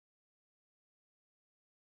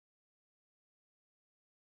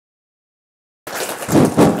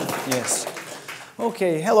Yes.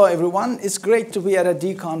 Okay, hello everyone. It's great to be at a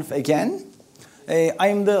DConf again.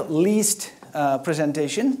 I'm the least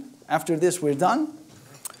presentation. After this, we're done.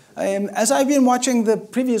 As I've been watching the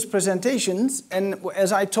previous presentations, and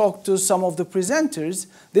as I talk to some of the presenters,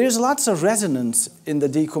 there's lots of resonance in the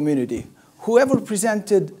D community. Whoever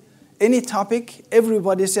presented any topic,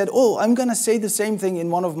 everybody said, oh, I'm going to say the same thing in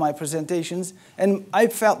one of my presentations, and I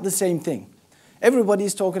felt the same thing.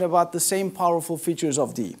 Everybody's talking about the same powerful features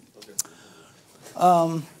of D.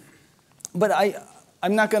 But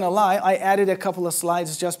I'm not going to lie, I added a couple of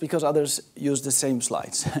slides just because others used the same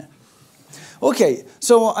slides. Okay,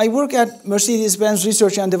 so I work at Mercedes-Benz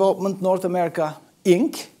Research and Development North America,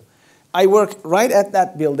 Inc. I work right at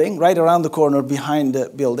that building, right around the corner behind the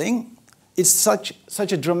building. It's such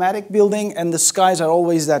a dramatic building, and the skies are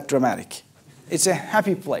always that dramatic. It's a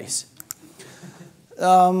happy place.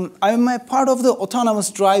 I'm a part of the autonomous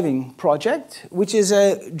driving project, which is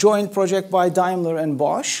a joint project by Daimler and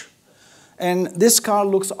Bosch. And this car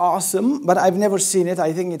looks awesome, but I've never seen it.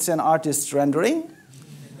 I think it's an artist's rendering.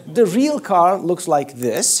 The real car looks like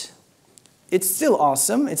this. It's still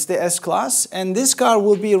awesome. It's the S-Class. And this car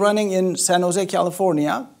will be running in San Jose,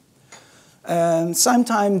 California.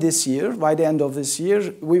 Sometime this year, by the end of this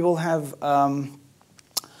year, we will have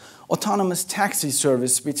autonomous taxi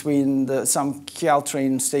service between some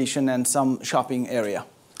Caltrain station and some shopping area.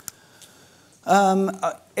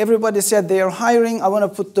 Everybody said they are hiring. I want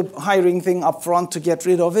to put the hiring thing up front to get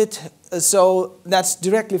rid of it. So that's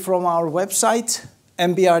directly from our website,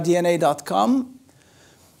 mbrdna.com.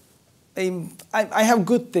 I have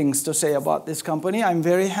good things to say about this company. I'm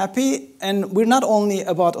very happy. And we're not only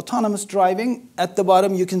about autonomous driving. At the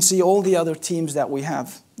bottom, you can see all the other teams that we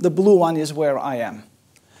have. The blue one is where I am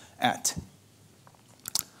at.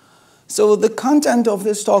 So the content of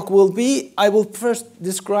this talk will be, I will first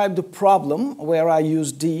describe the problem where I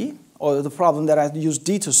use D, or the problem that I use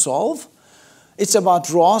D to solve. It's about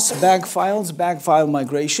ROS, bag file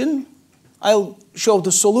migration. I'll show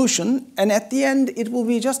the solution, and at the end, it will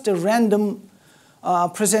be just a random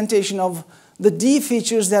presentation of the D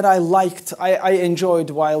features that I liked, I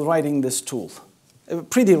enjoyed while writing this tool.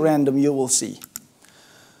 Pretty random, you will see.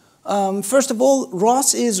 First of all,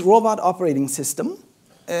 ROS is Robot Operating System.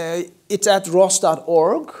 It's at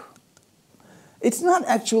ros.org. It's not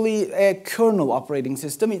actually a kernel operating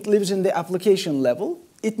system. It lives in the application level.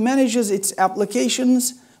 It manages its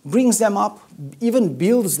applications, brings them up, even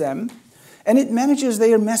builds them, and it manages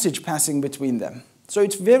their message passing between them. So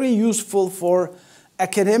it's very useful for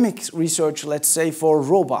academic research, let's say, for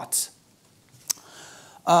robots.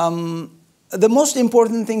 The most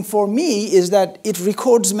important thing for me is that it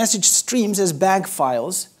records message streams as bag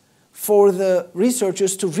files for the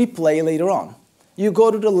researchers to replay later on. You go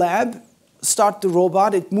to the lab, start the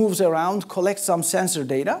robot, it moves around, collects some sensor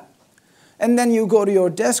data, and then you go to your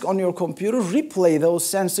desk on your computer, replay those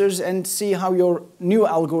sensors, and see how your new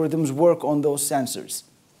algorithms work on those sensors.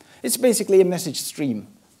 It's basically a message stream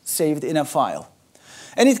saved in a file.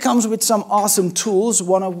 And it comes with some awesome tools,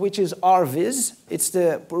 one of which is RViz. It's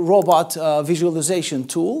the robot visualization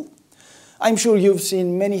tool. I'm sure you've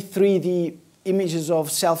seen many 3D images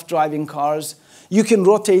of self-driving cars. You can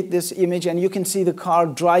rotate this image and you can see the car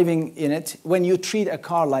driving in it when you treat a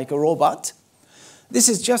car like a robot. This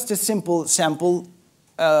is just a simple sample,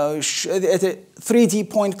 a 3D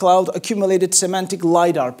point cloud accumulated semantic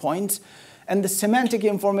LiDAR points. And the semantic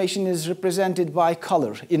information is represented by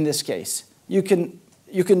color in this case. You can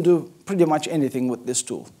do pretty much anything with this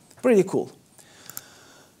tool. Pretty cool.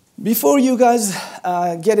 Before you guys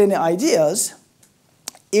get any ideas,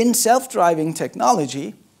 in self-driving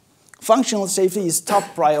technology, functional safety is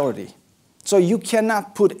top priority. So you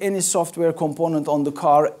cannot put any software component on the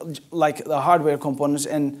car like the hardware components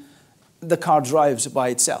and the car drives by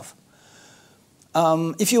itself.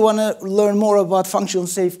 If you want to learn more about functional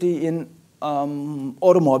safety in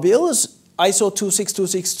automobiles, ISO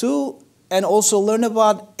 26262, and also learn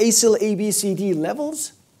about ASIL ABCD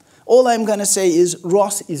levels. All I'm going to say is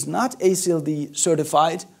ROS is not ASIL D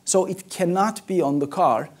certified, so it cannot be on the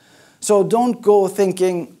car. So don't go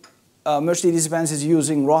thinking Mercedes-Benz is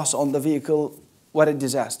using ROS on the vehicle. What a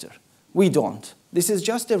disaster. We don't. This is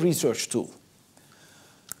just a research tool.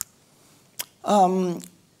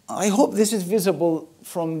 I hope this is visible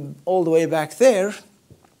from all the way back there.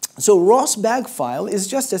 So ROS bag file is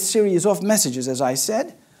just a series of messages, as I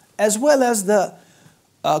said, as well as the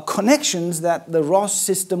connections that the ROS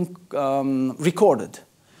system recorded.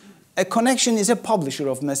 A connection is a publisher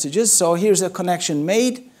of messages, so here's a connection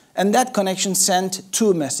made, and that connection sent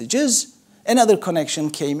 2 messages. Another connection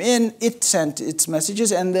came in, it sent its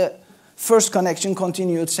messages, and the first connection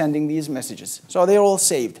continued sending these messages. So they're all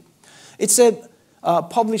saved. It's a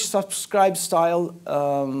publish-subscribe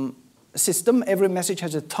style system. Every message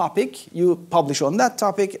has a topic. You publish on that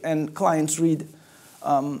topic, and clients read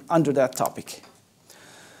under that topic.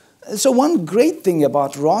 So one great thing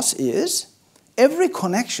about ROS is every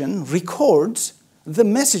connection records the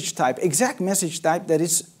message type, exact message type that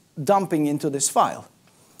is dumping into this file.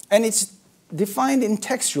 And it's defined in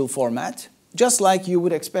textual format, just like you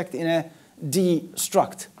would expect in a D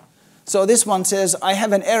struct. So this one says, I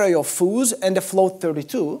have an array of foos and a float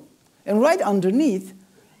 32. And right underneath,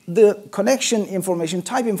 the connection information,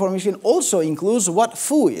 type information, also includes what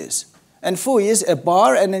foo is. And foo is a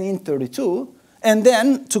bar and an int32. And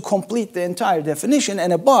then, to complete the entire definition,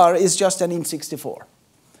 and a bar is just an int64.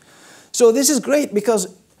 So this is great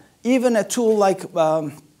because even a tool like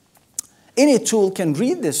any tool can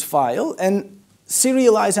read this file and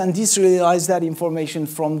serialize and deserialize that information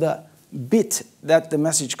from the bit that the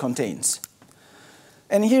message contains.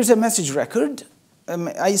 And here's a message record.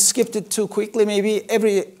 I skipped it too quickly. Maybe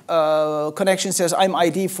every connection says I'm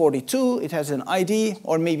ID 42. It has an ID,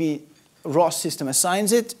 or maybe ROS system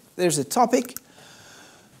assigns it. There's a topic.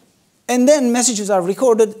 And then messages are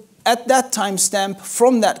recorded at that timestamp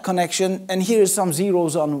from that connection, and here is some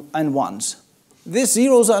zeros and ones. These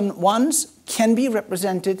zeros and ones can be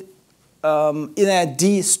represented in a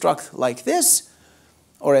D struct like this,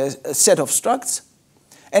 or a set of structs.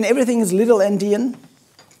 And everything is little endian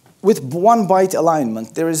with 1 byte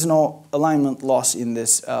alignment. There is no alignment loss in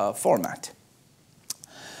this format.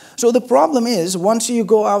 So the problem is, once you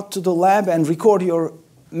go out to the lab and record your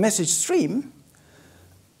message stream,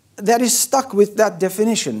 that is stuck with that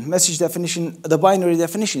definition, message definition, the binary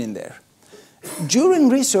definition in there. During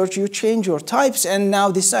research, you change your types and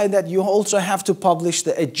now decide that you also have to publish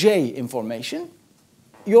a J information.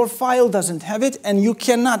 Your file doesn't have it, and you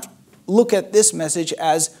cannot look at this message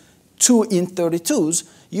as 2 int32s.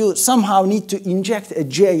 You somehow need to inject a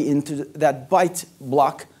J into that byte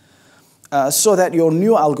block so that your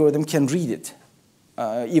new algorithm can read it,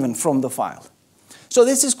 even from the file. So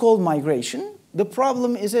this is called migration. The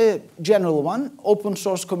problem is a general one. Open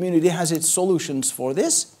source community has its solutions for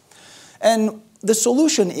this. And the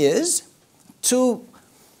solution is to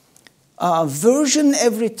version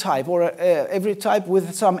every type, or every type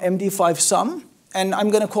with some MD5 sum. And I'm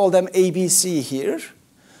going to call them ABC here.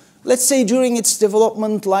 Let's say during its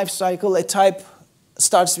development life cycle, a type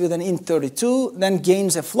starts with an int32, then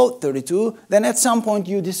gains a float 32. Then at some point,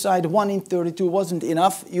 you decide 1 int32 wasn't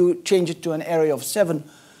enough. You change it to an array of 7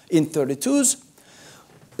 int32s.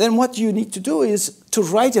 Then what you need to do is to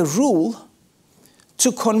write a rule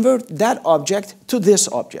to convert that object to this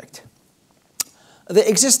object. The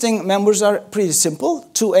existing members are pretty simple.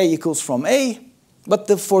 2a equals from a.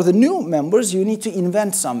 But for the new members, you need to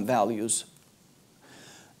invent some values.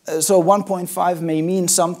 So 1.5 may mean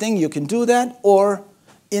something. You can do that. Or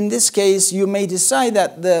in this case, you may decide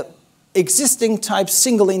that the existing type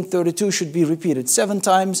single int32 should be repeated 7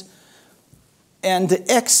 times. And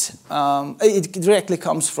the x, it directly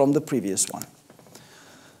comes from the previous one.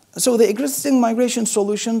 So the existing migration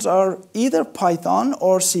solutions are either Python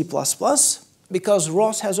or C++, because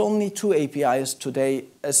ROS has only 2 APIs today,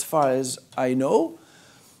 as far as I know.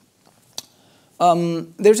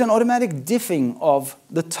 There's an automatic diffing of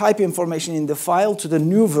the type information in the file to the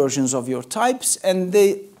new versions of your types, and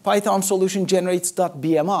the Python solution generates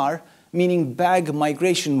 .bmr, meaning bag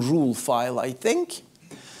migration rule file, I think.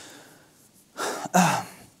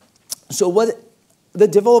 So what the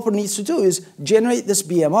developer needs to do is generate this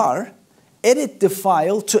BMR, edit the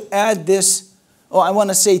file to add this, I want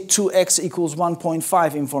to say 2x equals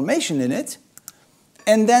 1.5 information in it,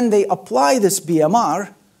 and then they apply this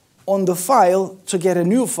BMR on the file to get a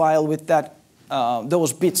new file with that,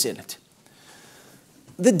 those bits in it.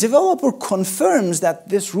 The developer confirms that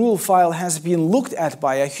this rule file has been looked at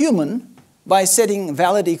by a human by setting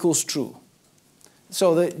valid equals true.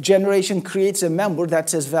 So the generation creates a member that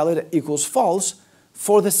says valid equals false.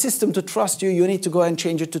 For the system to trust you, you need to go and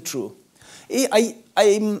change it to true.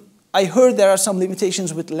 I heard there are some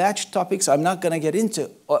limitations with latch topics. I'm not going to get into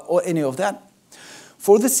or any of that.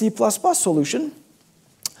 For the C++ solution,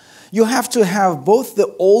 you have to have both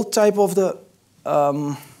the old type of the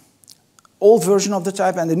old version of the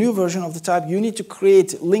type and the new version of the type. You need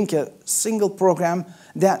to link a single program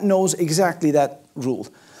that knows exactly that rule.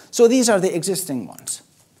 So these are the existing ones.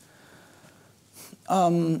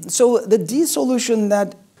 So the D solution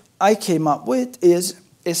that I came up with is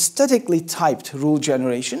a statically typed rule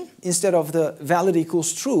generation. Instead of the valid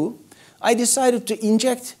equals true, I decided to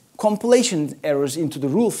inject compilation errors into the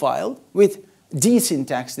rule file with D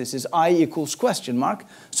syntax. This is I equals question mark.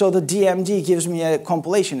 So the DMD gives me a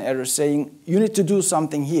compilation error saying you need to do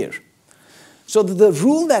something here. So the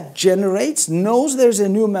rule that generates knows there's a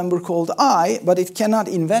new member called I, but it cannot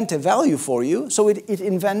invent a value for you, so it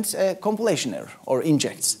invents a compilation error, or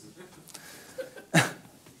injects. And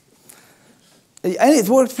it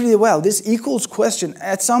worked pretty well. This equals question,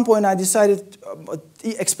 at some point I decided,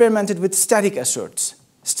 experimented with static asserts.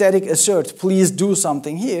 Static assert, please do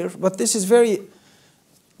something here, but this is very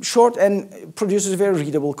short and produces very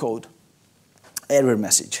readable code, error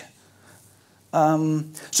message.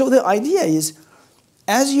 So the idea is,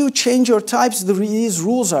 as you change your types, these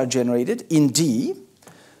rules are generated in D,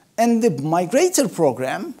 and the migrator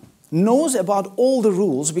program knows about all the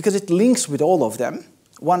rules because it links with all of them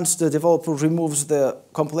once the developer removes the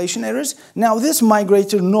compilation errors. Now this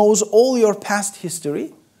migrator knows all your past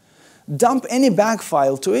history. Dump any bag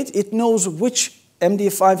file to it. It knows which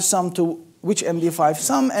MD5 sum to which MD5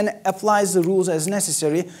 sum and applies the rules as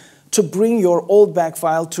necessary to bring your old bag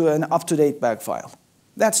file to an up-to-date bag file.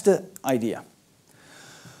 That's the idea.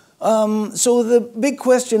 So the big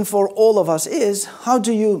question for all of us is, how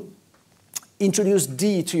do you introduce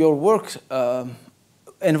D to your work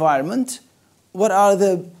environment? What are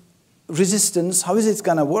the resistance? How is it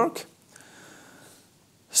going to work?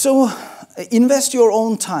 So invest your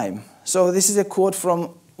own time. So this is a quote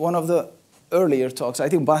from one of the earlier talks. I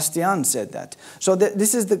think Bastian said that. So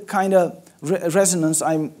this is the kind of resonance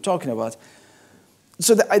I'm talking about.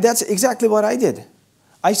 So that's exactly what I did.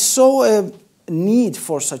 I saw a need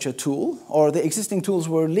for such a tool, or the existing tools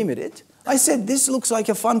were limited. I said, this looks like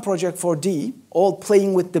a fun project for D, all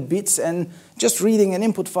playing with the bits and just reading an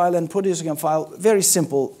input file and producing a file, very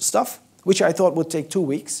simple stuff, which I thought would take 2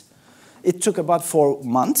 weeks. It took about 4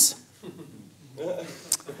 months.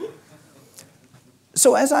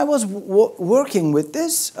 So as I was working with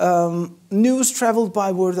this, news traveled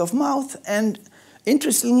by word of mouth, and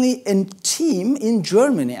interestingly, a team in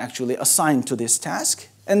Germany actually assigned to this task,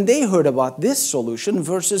 and they heard about this solution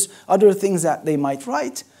versus other things that they might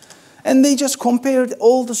write. And they just compared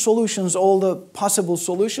all the solutions, all the possible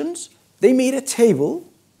solutions. They made a table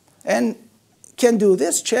and can do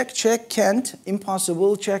this, check, check, can't,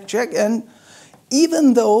 impossible, check, check. And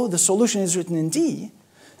even though the solution is written in D,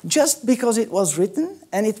 just because it was written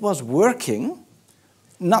and it was working,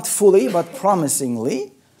 not fully but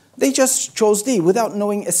promisingly, they just chose D without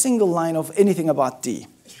knowing a single line of anything about D.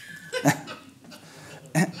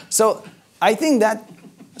 So I think that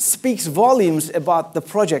speaks volumes about the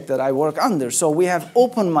project that I work under. So we have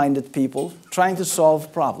open-minded people trying to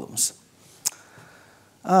solve problems.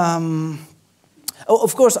 Of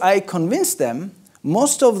course, I convinced them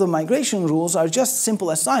most of the migration rules are just simple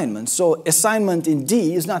assignments. So assignment in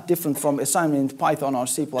D is not different from assignment in Python or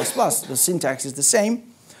C++. The syntax is the same.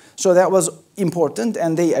 So that was important,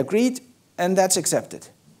 and they agreed, and that's accepted.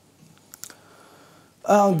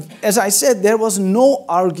 As I said, there was no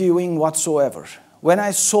arguing whatsoever. When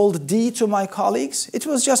I sold D to my colleagues, it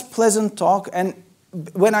was just pleasant talk. And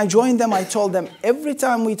when I joined them, I told them, every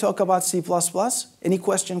time we talk about C++, any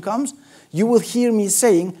question comes, you will hear me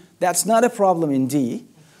saying, that's not a problem in D,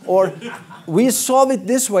 or we solve it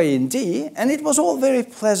this way in D. And it was all very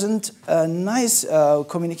pleasant, nice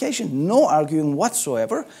communication, no arguing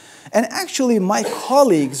whatsoever. And actually, my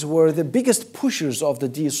colleagues were the biggest pushers of the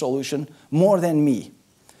D solution more than me.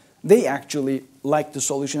 They actually liked the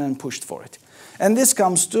solution and pushed for it. And this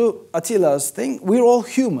comes to Attila's thing. We're all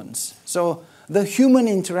humans. So the human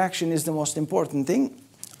interaction is the most important thing.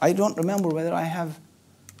 I don't remember whether I have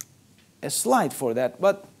a slide for that.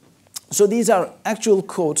 But so these are actual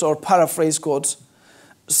quotes or paraphrase quotes.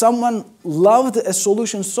 Someone loved a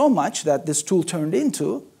solution so much that this tool turned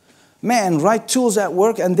into, man, write tools that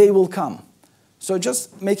work and they will come. So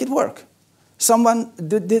just make it work. Someone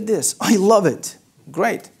did this. I love it.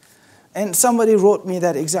 Great. And somebody wrote me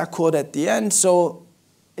that exact quote at the end. So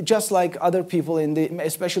just like other people,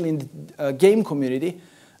 especially in the game community,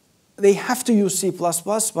 they have to use C++,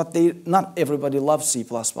 but not everybody loves C++.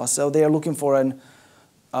 So they are looking for an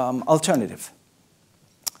alternative.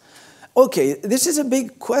 OK, this is a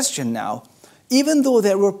big question now. Even though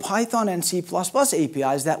there were Python and C++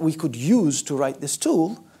 APIs that we could use to write this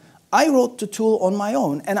tool, I wrote the tool on my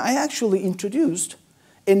own. And I actually introduced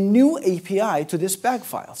a new API to this bag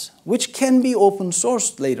files, which can be open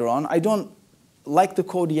sourced later on. I don't like the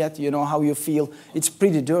code yet, you know how you feel. It's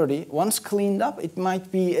pretty dirty. Once cleaned up, it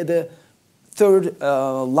might be the third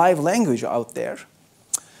live language out there.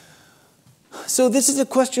 So this is a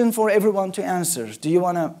question for everyone to answer. Do you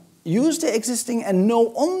want to use the existing and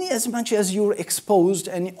know only as much as you're exposed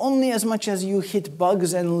and only as much as you hit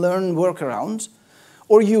bugs and learn workarounds,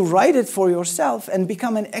 or you write it for yourself and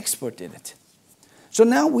become an expert in it? So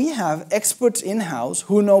now we have experts in-house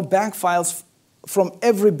who know bag files from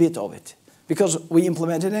every bit of it, because we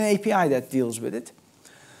implemented an API that deals with it.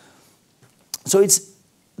 So it's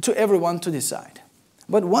to everyone to decide.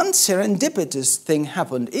 But one serendipitous thing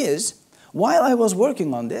happened is, while I was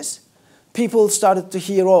working on this, people started to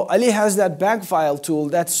hear, oh, Ali has that bag file tool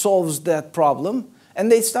that solves that problem.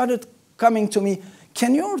 And they started coming to me,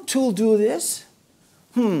 can your tool do this?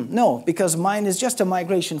 No, because mine is just a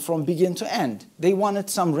migration from begin to end. They wanted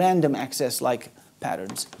some random access-like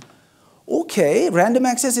patterns. Okay, random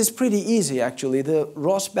access is pretty easy, actually. The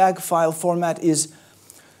ROS bag file format is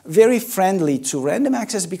very friendly to random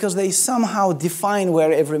access because they somehow define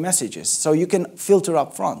where every message is. So you can filter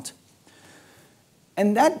up front.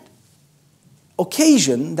 And that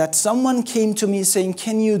occasion that someone came to me saying,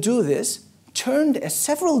 can you do this, turned a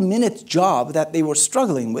several-minute job that they were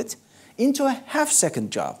struggling with into a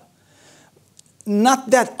half-second job.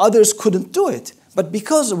 Not that others couldn't do it, but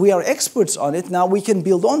because we are experts on it, now we can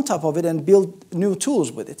build on top of it and build new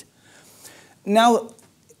tools with it. Now,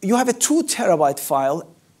 you have a 2 terabyte file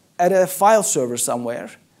at a file server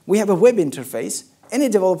somewhere. We have a web interface. Any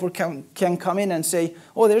developer can come in and say,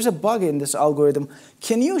 oh, there's a bug in this algorithm.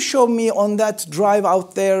 Can you show me on that drive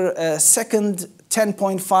out there, second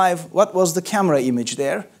 10.5, what was the camera image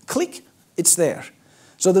there? Click, it's there.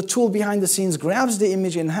 So the tool behind the scenes grabs the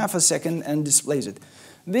image in half a second and displays it.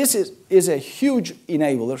 This is a huge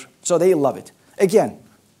enabler, so they love it. Again,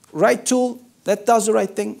 right tool that does the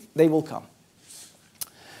right thing, they will come.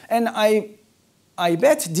 And I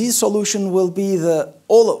bet this solution will be the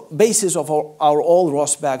basis of our all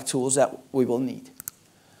ROS bag tools that we will need.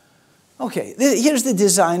 Okay, here's the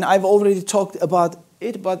design. I've already talked about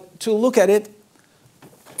it, but to look at it,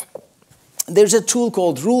 there's a tool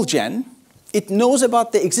called RuleGen. It knows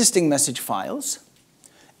about the existing message files.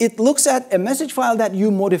 It looks at a message file that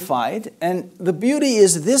you modified, and the beauty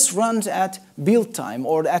is this runs at build time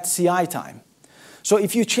or at CI time. So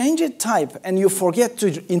if you change its type and you forget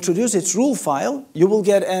to introduce its rule file, you will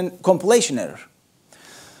get a compilation error.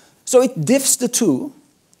 So it diffs the two,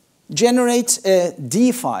 generates a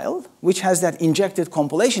D file, which has that injected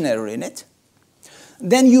compilation error in it.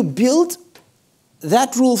 Then you build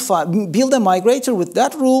that rule file, build a migrator with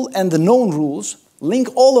that rule and the known rules, link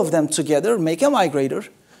all of them together, make a migrator,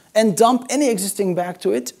 and dump any existing bag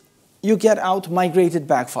to it. You get out migrated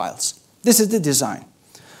bag files. This is the design.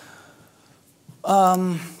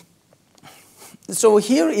 So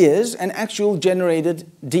here is an actual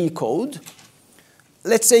generated D code.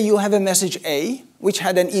 Let's say you have a message A, which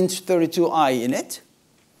had an int 32i in it.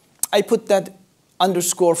 I put that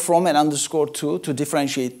underscore from and underscore to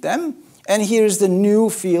differentiate them. And here's the new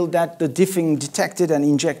field that the diffing detected and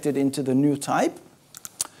injected into the new type.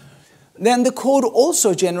 Then the code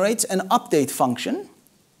also generates an update function,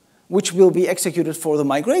 which will be executed for the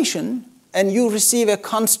migration. And you receive a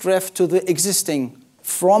const ref to the existing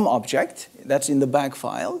from object that's in the bag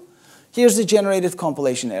file. Here's the generated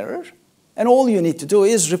compilation error. And all you need to do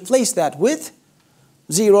is replace that with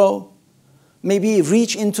 0, maybe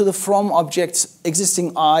reach into the from object's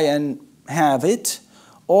existing I and have it.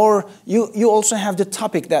 Or you also have the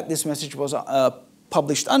topic that this message was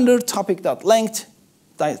published under, topic.length,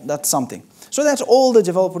 that's something. So that's all the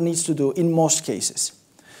developer needs to do in most cases.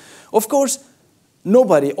 Of course,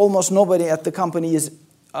 almost nobody at the company is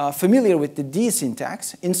familiar with the D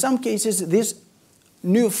syntax. In some cases, this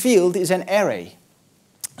new field is an array.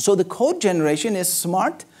 So the code generation is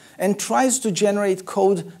smart and tries to generate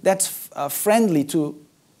code that's friendly to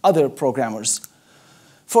other programmers.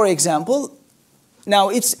 For example, now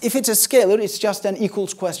if it's a scalar, it's just an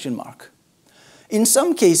equals question mark. In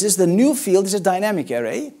some cases, the new field is a dynamic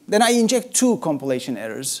array. Then I inject 2 compilation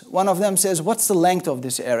errors. One of them says, what's the length of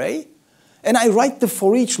this array? And I write the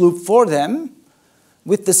for each loop for them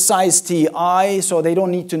with the size ti, so they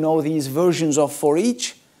don't need to know these versions of for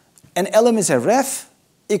each. And elem is a ref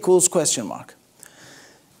equals question mark.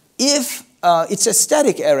 If it's a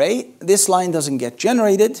static array, this line doesn't get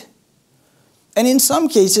generated. And in some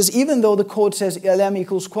cases, even though the code says elem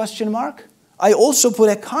equals question mark, I also put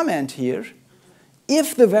a comment here.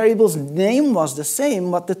 If the variable's name was the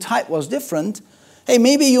same, but the type was different, hey,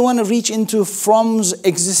 maybe you want to reach into from's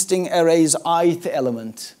existing array's ith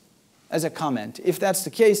element as a comment. If that's the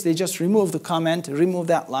case, they just remove the comment, remove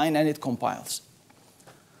that line, and it compiles.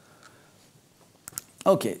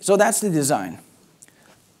 Okay, so that's the design.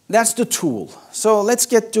 That's the tool. So let's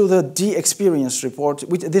get to the D experience report.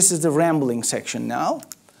 This is the rambling section now.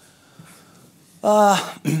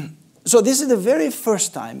 So this is the very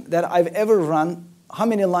first time that I've ever run how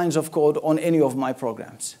many lines of code on any of my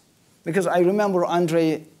programs. Because I remember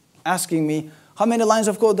Andre asking me, how many lines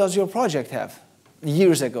of code does your project have?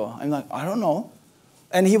 Years ago. I'm like, I don't know.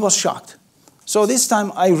 And he was shocked. So this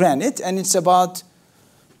time I ran it, and it's about,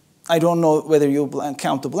 I don't know whether you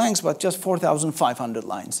count the blanks, but just 4,500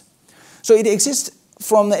 lines. So it exists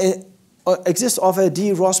exists of a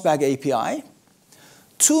D-ROSBag API,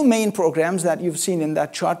 two main programs that you've seen in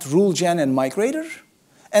that chart, RuleGen and Migrator,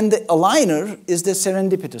 and the aligner is the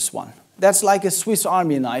serendipitous one. That's like a Swiss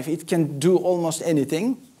Army knife. It can do almost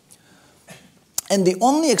anything. And the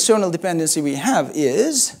only external dependency we have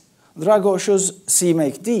is Dragos's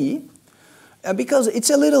CMakeD, because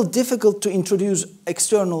it's a little difficult to introduce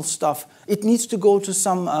external stuff. It needs to go to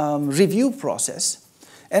some review process.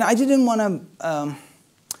 And I didn't want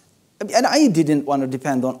to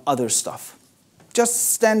depend on other stuff.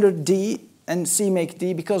 Just standard D and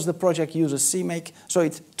CMakeD, because the project uses CMake, so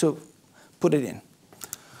to put it in.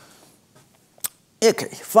 Okay,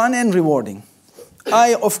 fun and rewarding.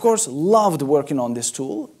 I, of course, loved working on this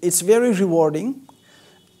tool. It's very rewarding.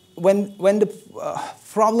 When the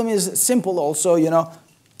problem is simple also, you know,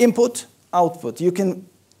 input, output. You can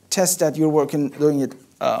test that you're doing it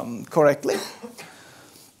correctly.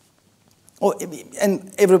 Oh,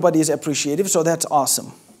 and everybody is appreciative, so that's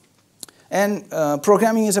awesome. And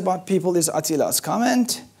programming is about people is Attila's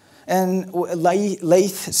comment. And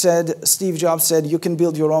Laith said, Steve Jobs said, you can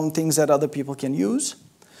build your own things that other people can use.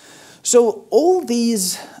 So all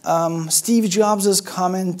these, Steve Jobs'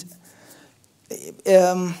 comment,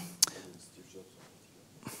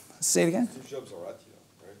 say it again? Steve Jobs or Attila,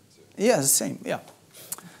 right? Yeah, the same, yeah.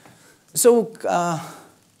 So,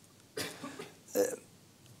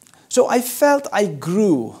 so I felt I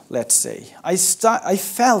grew, let's say. I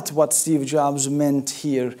felt what Steve Jobs meant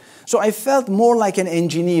here. So I felt more like an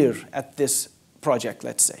engineer at this project,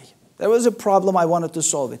 let's say. There was a problem, I wanted to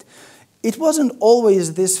solve it. It wasn't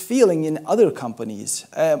always this feeling in other companies.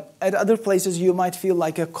 At other places, you might feel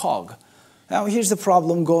like a cog. Now, here's the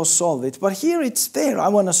problem, go solve it. But here it's there, I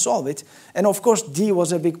want to solve it. And of course, D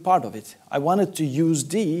was a big part of it. I wanted to use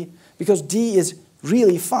D because D is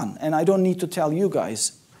really fun, and I don't need to tell you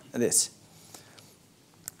guys this.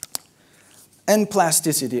 And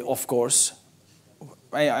plasticity, of course.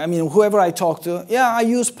 I mean, whoever I talk to, yeah, I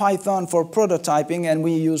use Python for prototyping, and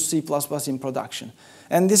we use C++ in production.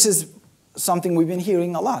 And this is something we've been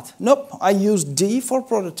hearing a lot. Nope, I use D for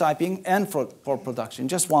prototyping and for production,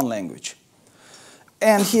 just one language.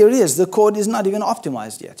 And here it is, the code is not even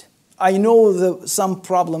optimized yet. I know some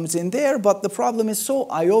problems in there, but the problem is so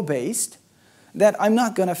I/O-based that I'm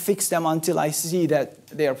not going to fix them until I see that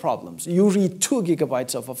they are problems. You read 2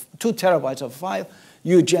 terabytes of a file,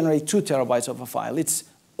 you generate 2 terabytes of a file. It's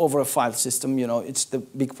over a file system, you know, it's the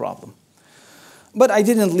big problem. But I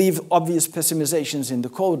didn't leave obvious pessimizations in the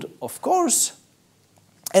code, of course.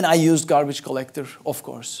 And I used garbage collector, of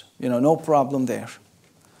course. You know, no problem there.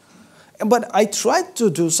 But I tried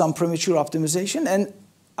to do some premature optimization, and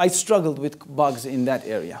I struggled with bugs in that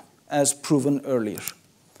area, as proven earlier.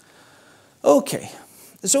 Okay,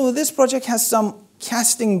 so this project has some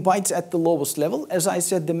casting bytes at the lowest level. As I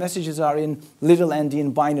said, the messages are in little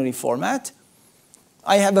endian binary format.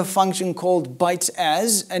 I have a function called bytes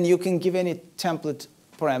as, and you can give any template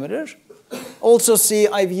parameter. Also see,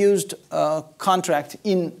 I've used contract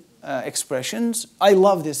in expressions. I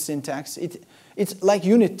love this syntax. It's like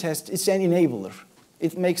unit test, it's an enabler.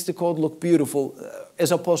 It makes the code look beautiful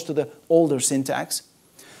as opposed to the older syntax.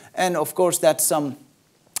 And of course, that's some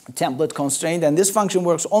template constraint, and this function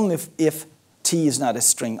works only if T is not a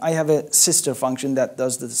string. I have a sister function that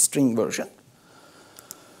does the string version.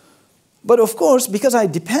 But of course, because I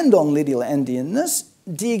depend on little endianness,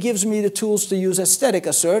 D gives me the tools to use a static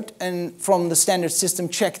assert, and from the standard system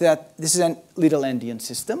check that this is a little endian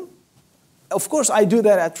system. Of course, I do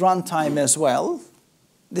that at runtime as well.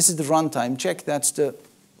 This is the runtime check, that's the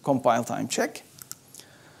compile time check.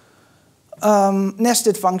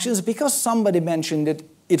 Nested functions, because somebody mentioned it,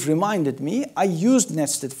 it reminded me, I used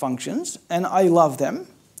nested functions, and I love them.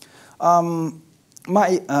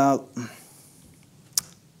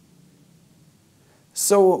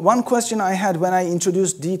 So one question I had when I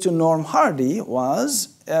introduced D to Norm Hardy was,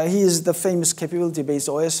 he is the famous capability-based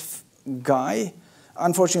OS guy.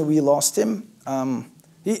 Unfortunately, we lost him.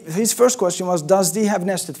 His first question was, does D have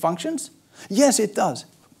nested functions? Yes, it does.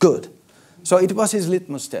 Good. So it was his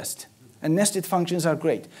litmus test. And nested functions are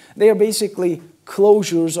great. They are basically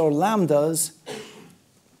closures or lambdas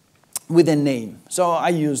with a name. So I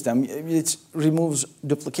use them. It removes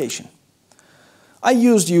duplication. I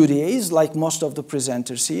used UDAs like most of the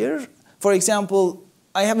presenters here. For example,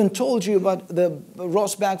 I haven't told you, but the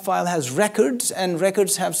ROS bag file has records, and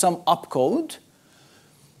records have some opcode.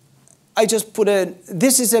 I just put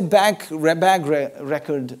this is a bag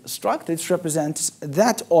record struct. It represents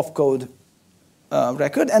that opcode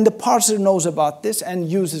record, and the parser knows about this and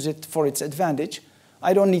uses it for its advantage.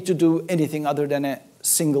 I don't need to do anything other than a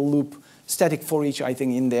single loop static for each, I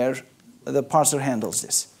think, in there. The parser handles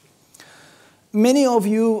this. Many of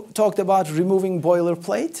you talked about removing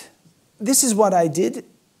boilerplate. This is what I did.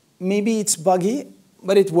 Maybe it's buggy,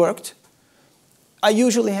 but it worked. I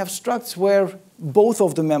usually have structs where both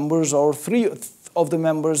of the members or three of the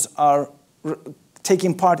members are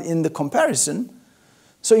taking part in the comparison.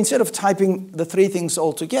 So instead of typing the three things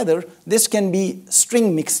all together, this can be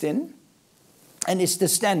string mixed in. And it's the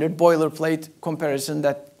standard boilerplate comparison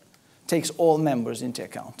that takes all members into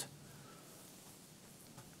account.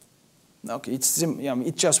 Okay,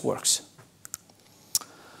 it just works.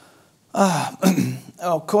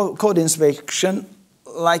 Code inspection,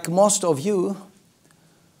 like most of you,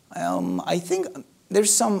 I think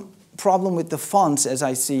there's some problem with the fonts as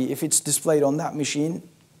I see. If it's displayed on that machine,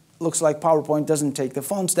 looks like PowerPoint doesn't take the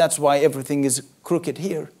fonts. That's why everything is crooked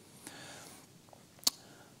here.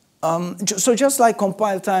 So just like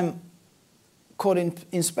compile time code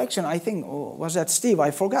inspection, I think, or was that Steve?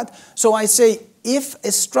 I forgot. So I say if a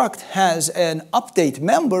struct has an update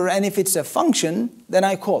member and if it's a function, then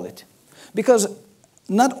I call it. Because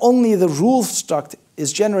not only the rule struct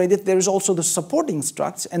is generated, there is also the supporting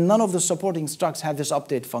structs, and none of the supporting structs have this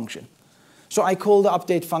update function. So I call the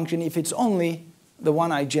update function if it's only the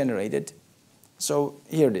one I generated. So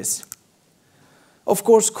here it is. Of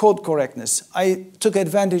course, code correctness. I took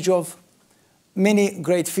advantage of many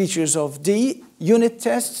great features of D. Unit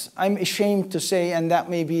tests, I'm ashamed to say, and that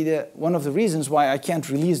may be one of the reasons why I can't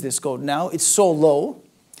release this code now. It's so low.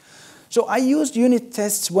 So I used unit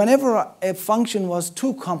tests whenever a function was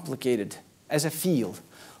too complicated as a field.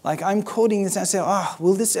 Like I'm coding this and I say,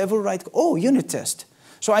 will this ever write? Oh, unit test.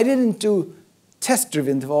 So I didn't do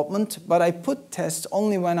test-driven development, but I put tests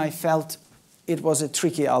only when I felt it was a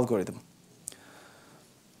tricky algorithm.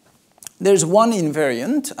 There's one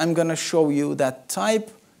invariant. I'm going to show you that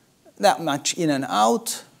type, that much in and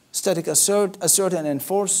out, static assert, assert and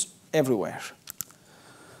enforce everywhere.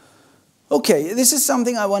 Okay, this is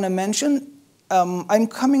something I want to mention. I'm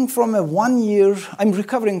recovering from a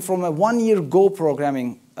 1-year Go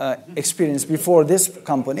programming experience before this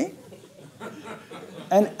company.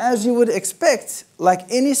 And as you would expect, like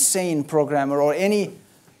any sane programmer or any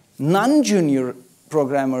non-junior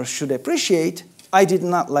programmer should appreciate, I did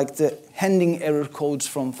not like the handing error codes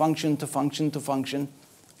from function to function to function.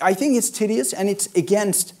 I think it's tedious and it's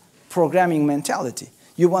against programming mentality.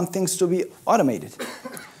 You want things to be automated.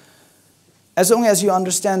 As long as you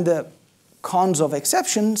understand the cons of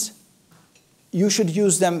exceptions, you should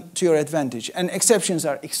use them to your advantage. And exceptions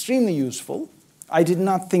are extremely useful. I did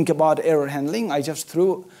not think about error handling. I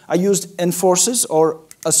used enforces or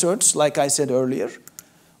asserts, like I said earlier,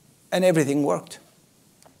 and everything worked.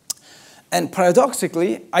 And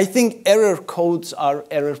paradoxically, I think error codes are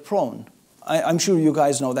error prone. I'm sure you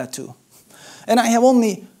guys know that too. And I have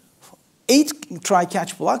only 8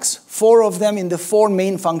 try-catch blocks, 4 of them in the 4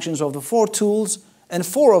 main functions of the 4 tools, and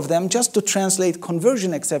 4 of them just to translate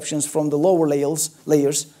conversion exceptions from the lower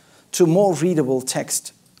layers to more readable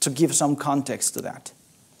text to give some context to that.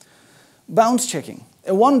 Bounds checking,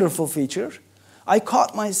 a wonderful feature. I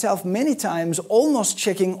caught myself many times almost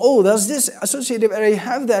checking, oh, does this associative array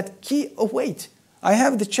have that key? Oh, wait, I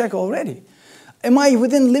have the check already. Am I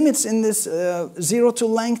within limits in this 0 to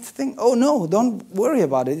length thing? Oh, no, don't worry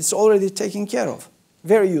about it. It's already taken care of.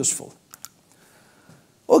 Very useful.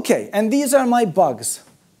 Okay, and these are my bugs.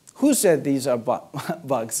 Who said these are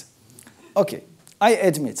bugs? Okay, I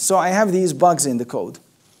admit. So I have these bugs in the code.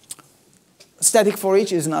 Static for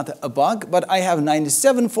each is not a bug, but I have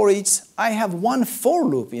 97 for each. I have 1 for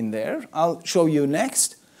loop in there. I'll show you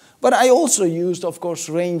next. But I also used, of course,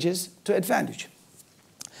 ranges to advantage.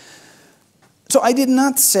 So I did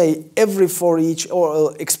not say every for each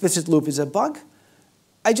or explicit loop is a bug.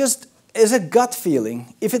 I just, as a gut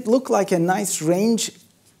feeling, if it looked like a nice range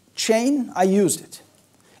chain, I used it.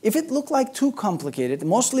 If it looked like too complicated,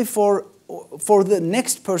 mostly for the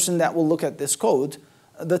next person that will look at this code,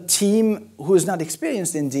 the team who is not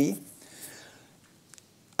experienced in D,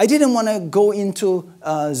 I didn't want to go into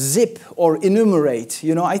zip or enumerate.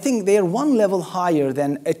 You know, I think they're one level higher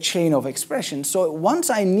than a chain of expressions. So once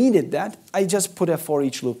I needed that, I just put a for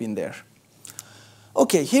each loop in there.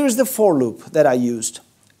 Okay, here's the for loop that I used.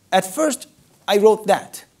 At first, I wrote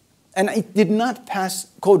that, and it did not pass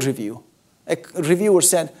code review. A reviewer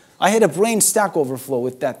said, I had a brain stack overflow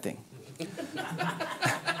with that thing.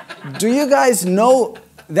 Do you guys know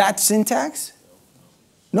that syntax?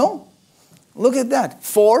 No? Look at that.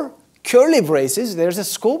 For curly braces, there's a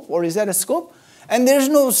scope, or is that a scope? And there's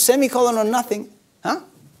no semicolon or nothing. Huh?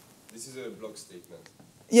 This is a block statement.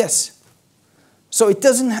 Yes. So it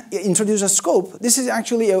doesn't introduce a scope. This is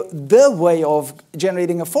actually the way of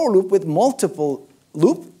generating a for loop with multiple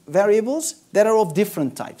loop variables that are of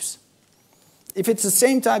different types. If it's the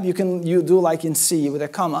same type, you do like in C with a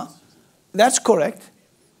comma. That's correct.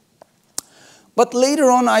 But later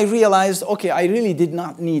on, I realized, OK, I really did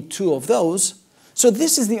not need two of those. So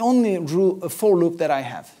this is the only for loop that I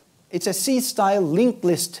have. It's a C-style linked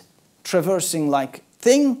list traversing-like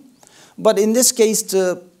thing. But in this case,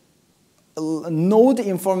 the node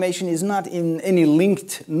information is not in any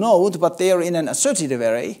linked node, but they are in an associative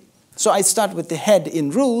array. So I start with the head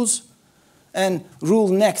in rules and rule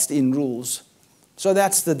next in rules. So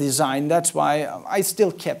that's the design. That's why I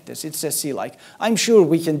still kept this. It's a C-like. I'm sure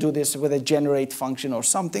we can do this with a generate function or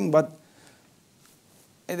something, but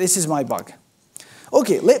this is my bug.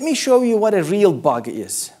 OK, let me show you what a real bug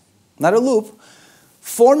is. Not a loop.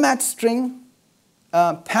 Format string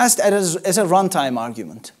passed as a runtime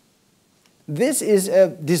argument. This is a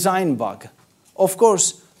design bug. Of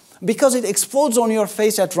course, because it explodes on your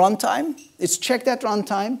face at runtime, it's checked at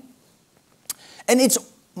runtime, and it's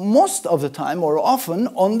most of the time or often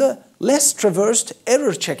on the less traversed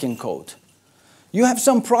error checking code. You have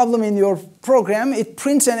some problem in your program, it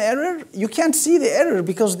prints an error, you can't see the error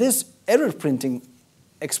because this error printing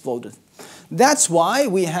exploded. That's why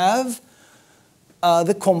we have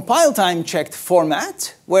the compile time checked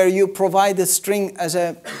format, where you provide the string as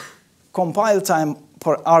a compile time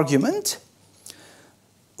per argument.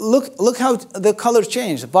 Look how the color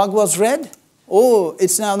changed. The bug was red. Oh,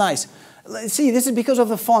 it's now nice. See, this is because of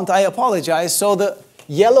the font. I apologize. So the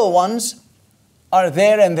yellow ones are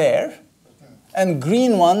there and there, and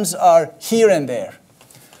green ones are here and there.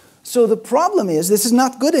 So the problem is this is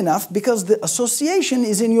not good enough because the association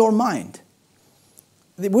is in your mind.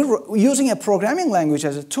 We're using a programming language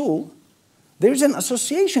as a tool. There's an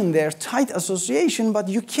association there, tight association, but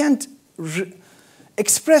you can't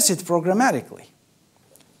express it programmatically.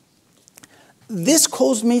 This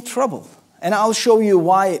caused me trouble. And I'll show you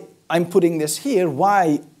why I'm putting this here,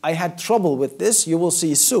 why I had trouble with this. You will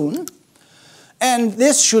see soon. And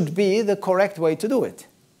this should be the correct way to do it.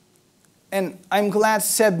 And I'm glad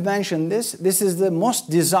Seb mentioned this. This is the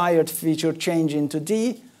most desired feature change into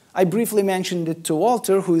D. I briefly mentioned it to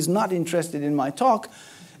Walter, who is not interested in my talk.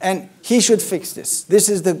 And he should fix this. This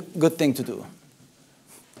is the good thing to do.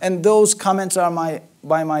 And those comments are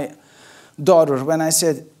by my daughter when I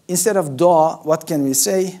said, instead of DAW, what can we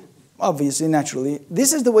say? Obviously, naturally,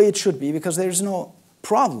 this is the way it should be because there's no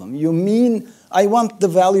problem. You mean, I want the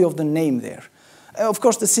value of the name there. Of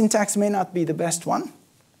course, the syntax may not be the best one.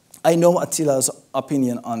 I know Attila's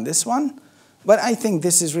opinion on this one, but I think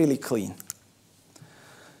this is really clean.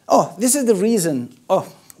 Oh, this is the reason.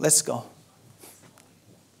 Oh, let's go.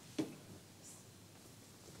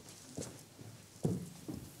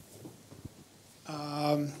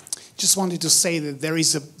 Just wanted to say that there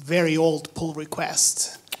is a very old pull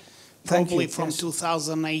request, probably from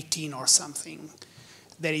 2018 or something,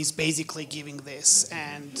 that is basically giving this.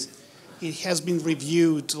 And it has been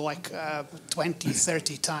reviewed like 20,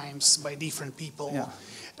 30 times by different people.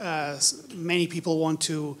 Yeah. Many people want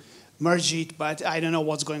to merge it, but I don't know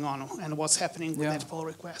what's going on and what's happening with that pull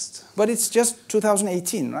request. But it's just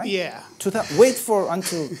 2018, right? Yeah. Wait for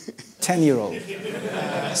until 10-year-old.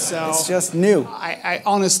 So it's just new. I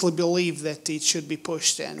honestly believe that it should be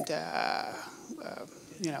pushed, and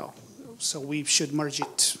you know, so we should merge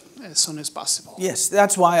it as soon as possible. Yes,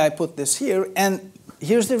 that's why I put this here, and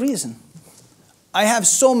here's the reason. I have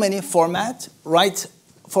so many write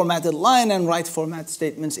formatted line and write format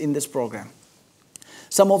statements in this program.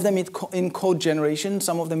 Some of them in code generation,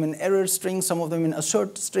 some of them in error strings, some of them in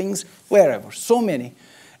assert strings, wherever, so many.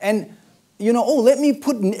 And you know, oh, let me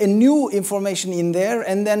put a new information in there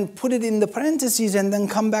and then put it in the parentheses and then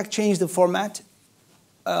come back, change the format.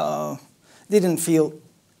 Didn't feel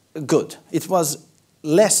good. It was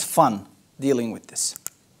less fun dealing with this.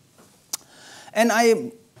 And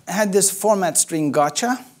I had this format string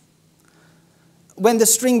gotcha. When the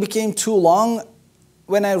string became too long,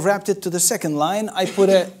 when I wrapped it to the second line, I put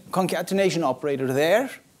a concatenation operator there,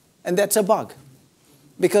 and that's a bug.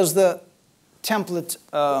 Because the template,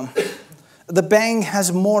 the bang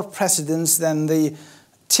has more precedence than the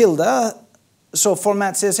tilde. So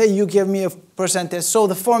format says, hey, you give me a percentage, so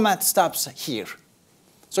the format stops here.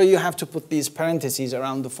 So you have to put these parentheses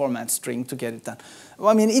around the format string to get it done. Well,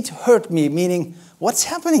 I mean, it hurt me, meaning, what's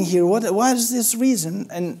happening here? What is this reason?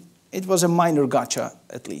 And it was a minor gotcha,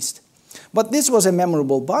 at least. But this was a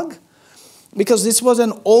memorable bug, because this was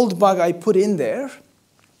an old bug I put in there,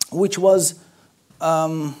 which was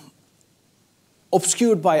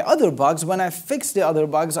obscured by other bugs. When I fixed the other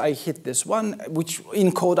bugs, I hit this one, which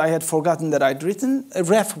in code I had forgotten that I'd written. A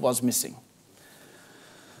ref was missing.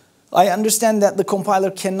 I understand that the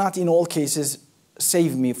compiler cannot, in all cases,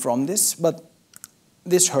 save me from this, but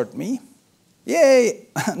this hurt me. Yay!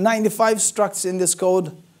 95 structs in this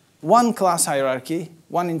code, 1 class hierarchy,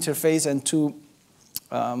 1 interface, and 2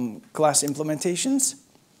 class implementations.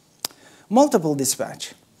 Multiple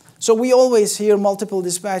dispatch. So we always hear multiple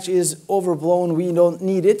dispatch is overblown, we don't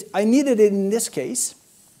need it. I needed it in this case.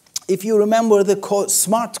 If you remember the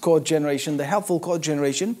smart code generation, the helpful code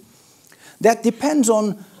generation, that depends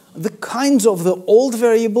on the kinds of the old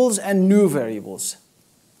variables and new variables.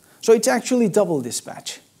 So it's actually double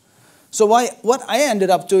dispatch. So what I ended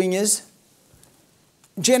up doing is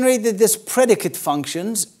generated this predicate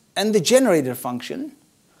functions and the generator function.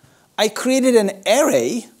 I created an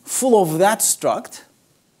array full of that struct.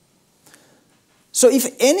 So if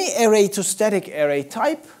any array to static array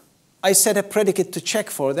type, I set a predicate to check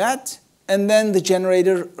for that, and then the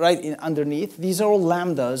generator right underneath. These are all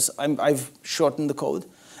lambdas. I've shortened the code.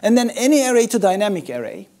 And then any array to dynamic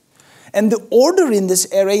array. And the order in this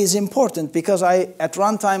array is important because at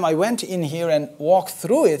runtime, I went in here and walked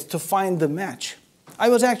through it to find the match. I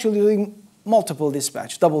was actually doing multiple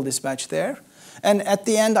dispatch, double dispatch there. And at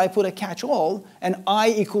the end, I put a catch-all, and I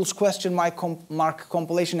equals question mark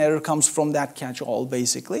compilation error comes from that catch-all,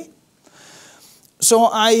 basically. So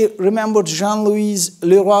I remembered Jean-Louis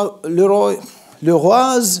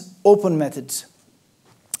Leroy's open methods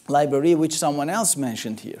library, which someone else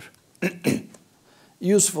mentioned here.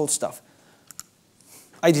 Useful stuff.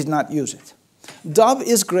 I did not use it. Dub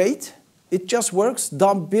is great. It just works.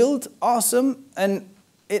 Dub build, awesome. And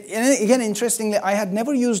again, interestingly, I had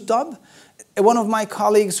never used Dub. One of my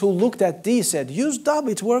colleagues who looked at D said, use Dub,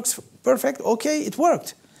 it works perfect. Okay, it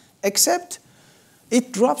worked. Except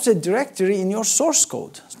it drops a directory in your source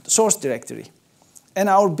code, source directory. And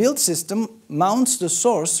our build system mounts the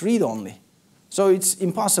source read-only. So it's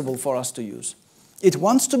impossible for us to use. It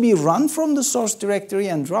wants to be run from the source directory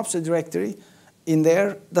and drops a directory in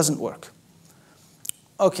there, doesn't work.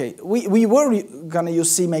 Okay, we were going to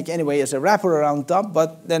use CMake anyway as a wrapper around Dub,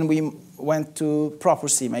 but then we went to proper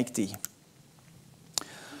CMake D.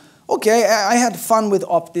 Okay, I had fun with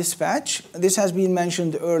op dispatch. This has been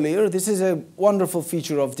mentioned earlier. This is a wonderful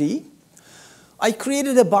feature of D. I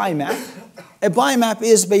created a bimap. A bimap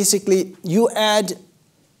is basically you add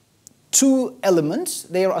 2 elements.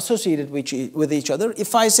 They are associated with each other.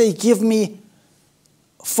 If I say give me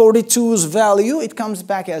 42's value, it comes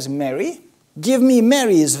back as Mary. Give me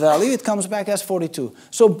Mary's value, it comes back as 42.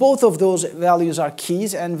 So both of those values are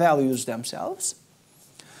keys and values themselves.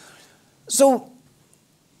 So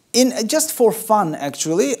just for fun,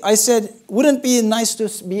 actually, I said, wouldn't it be nice to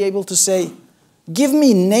be able to say, give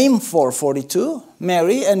me name for 42,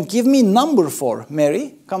 Mary, and give me number for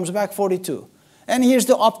Mary, comes back 42. And here's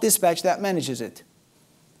the op dispatch that manages it.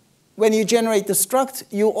 When you generate the struct,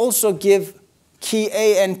 you also give key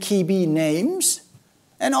A and key B names.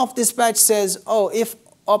 And op dispatch says, oh, if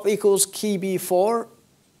op equals key B4,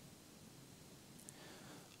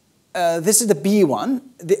 this is the B one.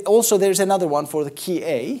 Also, there's another one for the key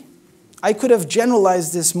A. I could have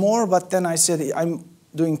generalized this more, but then I said, I'm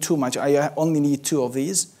doing too much. I only need 2 of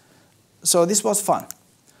these. So this was fun.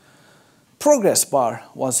 Progress bar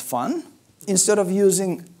was fun. Instead of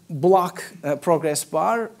using block progress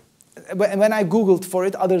bar, when I Googled for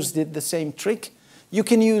it, others did the same trick. You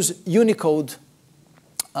can use Unicode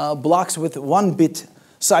blocks with 1-bit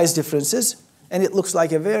size differences, and it looks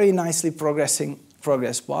like a very nicely progressing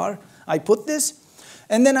progress bar. I put this,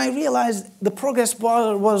 and then I realized the progress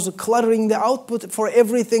bar was cluttering the output for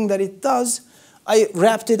everything that it does. I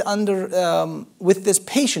wrapped it under with this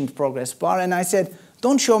patient progress bar, and I said,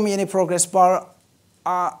 don't show me any progress bar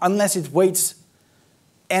unless it waits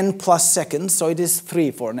n plus seconds, so it is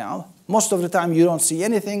 3 for now. Most of the time you don't see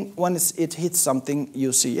anything. Once it hits something,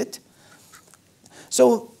 you see it.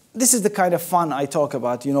 So this is the kind of fun I talk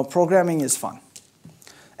about. You know, programming is fun.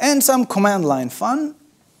 And some command line fun.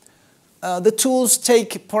 The tools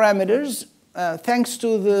take parameters. Thanks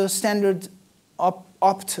to the standard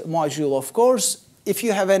opt module, of course, if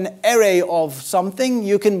you have an array of something,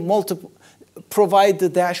 you can provide the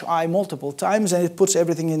 -i multiple times, and it puts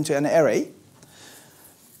everything into an array.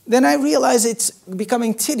 Then I realized it's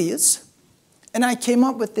becoming tedious, and I came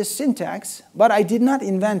up with this syntax, but I did not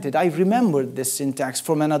invent it. I remembered this syntax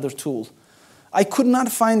from another tool. I could not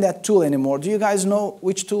find that tool anymore. Do you guys know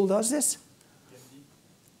which tool does this?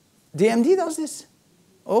 DMD does this?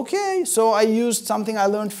 Okay, so I used something I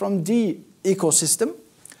learned from D ecosystem.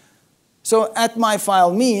 So at my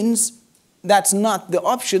file means, that's not the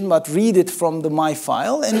option, but read it from the my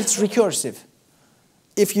file, and it's recursive.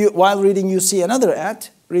 If you, while reading, you see another ad,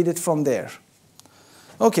 read it from there.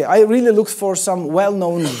 Okay, I really looked for some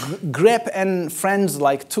well-known grep and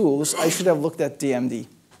friends-like tools. I should have looked at DMD.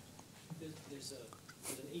 There's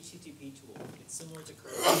an HTTP tool. It's similar to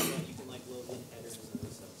curl. You can like load in headers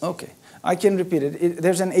and stuff. Okay, I can repeat it.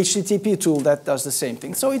 There's an HTTP tool that does the same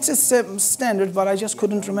thing. So it's a standard, but I just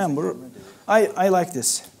couldn't remember. I like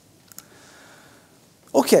this.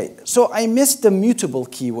 Okay, so I missed the mutable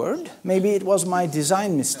keyword. Maybe it was my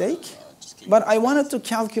design mistake. But I wanted to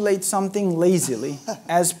calculate something lazily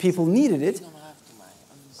as people needed it.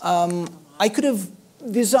 I could have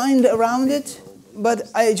designed around it, but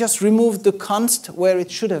I just removed the const where it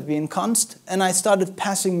should have been const, and I started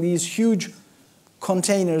passing these huge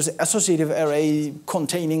containers, associative array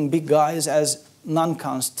containing big guys as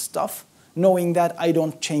non-const stuff, knowing that I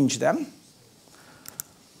don't change them.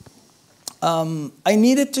 I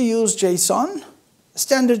needed to use JSON.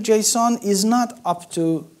 Standard JSON is not up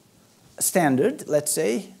to standard, let's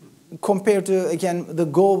say, compared to, again, the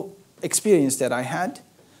Go experience that I had.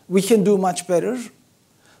 We can do much better.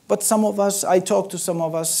 But some of us, I talked to some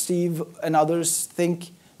of us, Steve and others,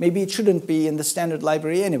 think maybe it shouldn't be in the standard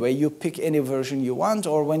library anyway. You pick any version you want,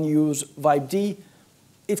 or when you use vibd,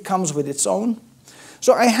 it comes with its own.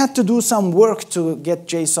 So I had to do some work to get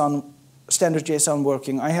JSON, standard JSON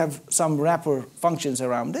working. I have some wrapper functions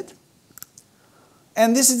around it.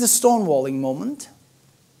 And this is the stonewalling moment.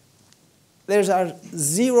 There are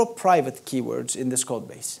 0 private keywords in this code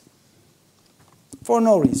base for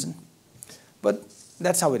no reason. But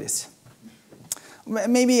that's how it is.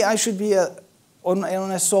 Maybe I should be on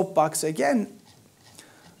a soapbox again.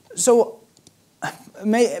 So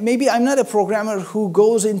maybe I'm not a programmer who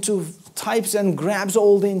goes into types and grabs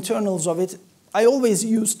all the internals of it. I always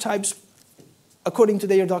use types according to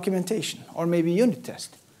their documentation, or maybe unit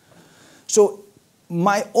test. So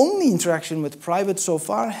my only interaction with private so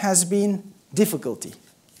far has been difficulty.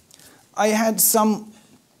 I had some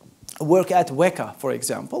work at Weka, for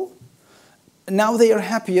example. Now they are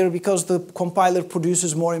happier because the compiler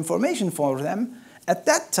produces more information for them. At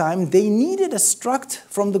that time, they needed a struct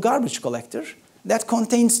from the garbage collector that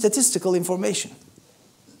contained statistical information.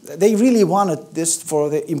 They really wanted this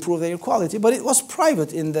for improve their quality, but it was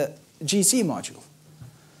private in the GC module.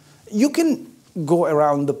 You can go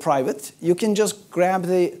around the private. You can just grab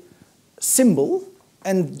the symbol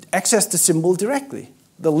and access the symbol directly.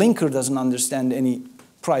 The linker doesn't understand any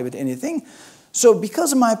private anything. So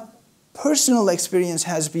because my personal experience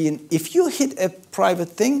has been, if you hit a private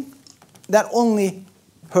thing, that only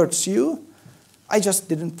hurts you. I just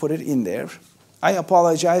didn't put it in there. I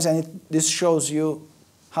apologize, and this shows you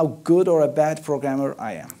how good or a bad programmer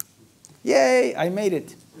I am. Yay, I made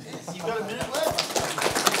it. You've got a minute left.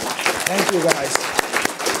 Thank you, guys.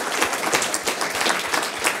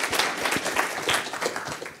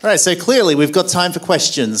 All right, so clearly we've got time for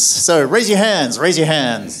questions. So raise your hands, raise your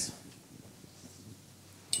hands.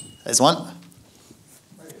 There's one.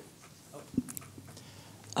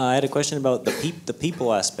 I had a question about the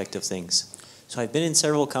people aspect of things. So I've been in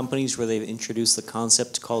several companies where they've introduced the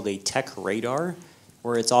concept called a tech radar,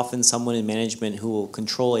 where it's often someone in management who will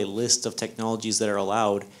control a list of technologies that are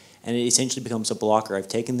allowed, and it essentially becomes a blocker. I've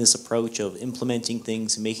taken this approach of implementing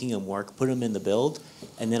things, making them work, put them in the build,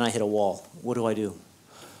 and then I hit a wall. What do I do?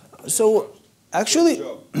 So actually,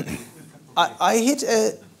 I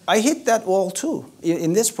hit that wall too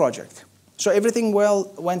in this project. So everything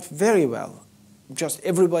went very well. Just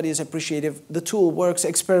everybody is appreciative. The tool works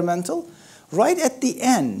experimental. Right at the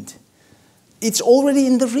end, it's already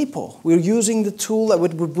in the repo. We're using the tool, we're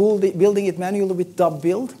building it manually with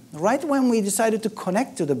 .build. Right when we decided to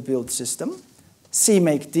connect to the build system,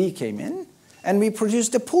 cmakeD came in, and we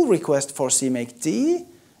produced a pull request for cmakeD.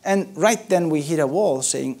 And right then we hit a wall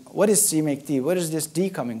saying, what is cmakeD? Where is this D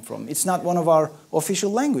coming from? It's not one of our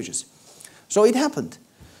official languages. So it happened.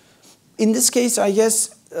 In this case, I guess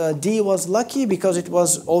D was lucky because it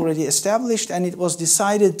was already established and it was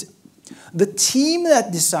decided. The team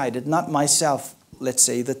that decided, not myself, let's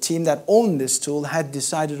say, the team that owned this tool had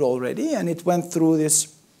decided already, and it went through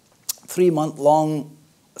this 3-month-long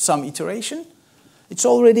some iteration. It's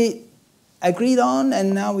already agreed on,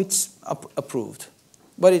 and now it's approved.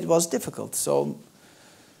 But it was difficult, so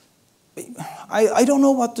I don't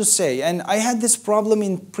know what to say. And I had this problem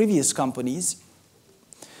in previous companies.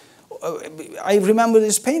 I remember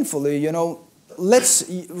this painfully, you know. Let's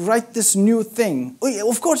write this new thing.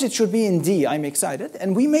 Of course, it should be in D. I'm excited.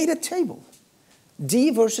 And we made a table. D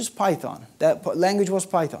versus Python. That language was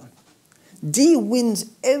Python. D wins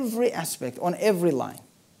every aspect on every line,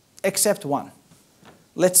 except one.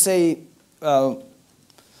 Let's say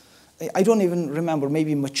I don't even remember,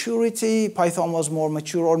 maybe maturity, Python was more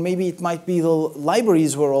mature, or maybe it might be the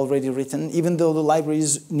libraries were already written, even though the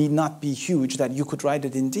libraries need not be huge, that you could write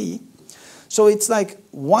it in D. So it's like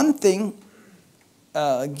one thing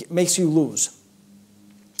makes you lose.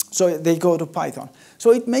 So they go to Python.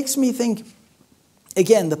 So it makes me think,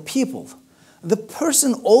 again, the people. The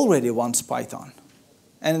person already wants Python.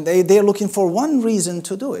 And they're looking for one reason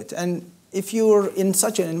to do it. And if you're in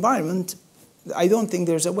such an environment, I don't think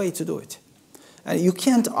there's a way to do it. And you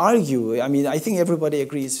can't argue. I mean, I think everybody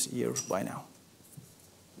agrees here by now.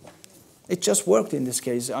 It just worked in this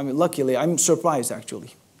case. I mean, luckily, I'm surprised,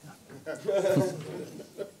 actually.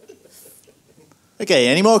 Okay,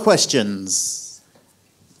 any more questions?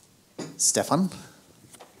 Stefan?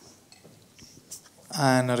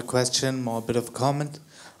 Not a question, more a bit of a comment.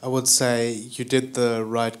 I would say you did the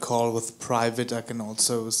right call with private. I can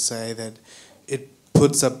also say that it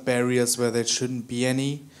puts up barriers where there shouldn't be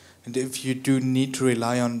any. And if you do need to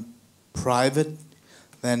rely on private,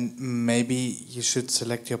 then maybe you should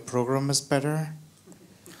select your programmers better.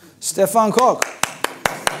 Stefan Koch.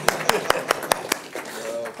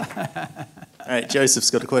 All right, Joseph's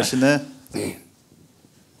got a question there.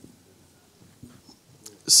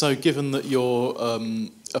 So given that you're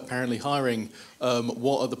apparently hiring,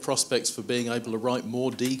 what are the prospects for being able to write more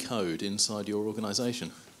D code inside your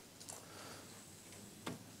organization?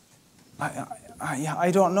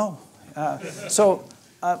 I don't know.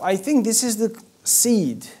 I think this is the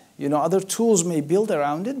seed. You know, other tools may build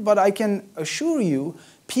around it, but I can assure you,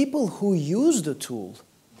 people who use the tool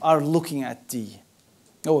are looking at D.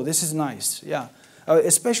 Oh, this is nice, yeah.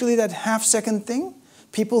 Especially that half-second thing.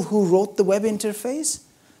 People who wrote the web interface,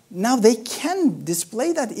 now they can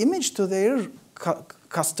display that image to their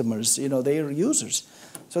customers, you know, their users.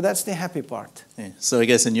 So that's the happy part. Yeah. So I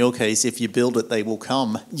guess in your case, if you build it, they will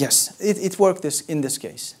come. Yes, it worked in this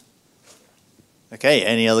case. Okay,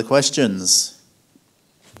 any other questions?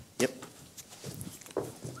 Yep.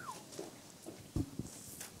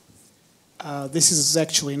 This is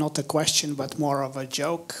actually not a question, but more of a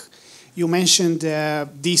joke. You mentioned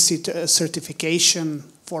DC certification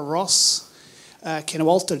for ROS. Can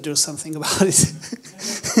Walter do something about it?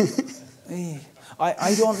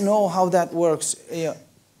 I don't know how that works.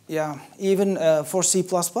 Yeah, even for C++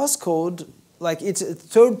 code, like it's a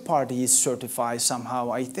third party is certified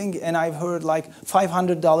somehow, I think, and I've heard like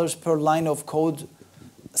 $500 per line of code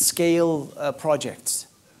scale projects.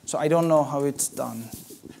 So I don't know how it's done.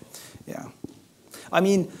 Yeah. I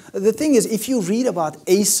mean, the thing is, if you read about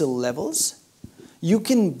ASIL levels, you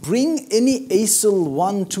can bring any ASIL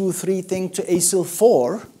 1, 2, 3 thing to ASIL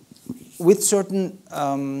 4 with certain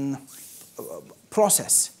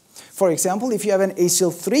process. For example, if you have an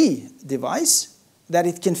ASIL 3 device that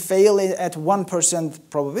it can fail at 1%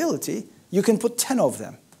 probability, you can put 10 of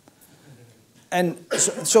them. And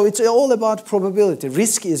so it's all about probability.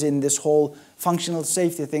 Risk is in this whole functional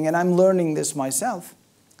safety thing, and I'm learning this myself.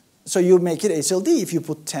 So you make it ASIL D if you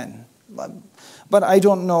put 10. But I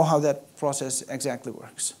don't know how that process exactly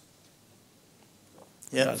works.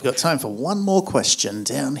 Yeah, we've got time for one more question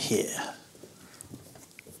down here.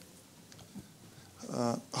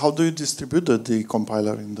 How do you distribute the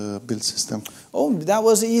compiler in the build system? Oh, that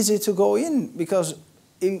was easy to go in, because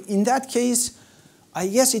in that case, I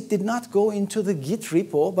guess it did not go into the Git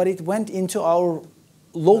repo, but it went into our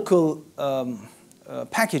local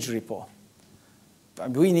package repo.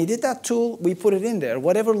 We needed that tool, we put it in there.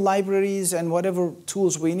 Whatever libraries and whatever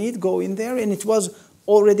tools we need go in there, and it was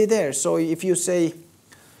already there. So if you say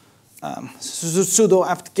sudo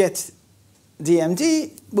apt-get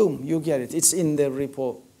DMD, boom, you get it. It's in the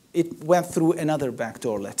repo. It went through another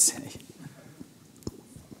backdoor, let's say.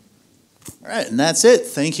 All right, and that's it.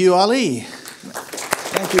 Thank you, Ali.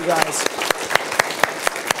 Thank you, guys.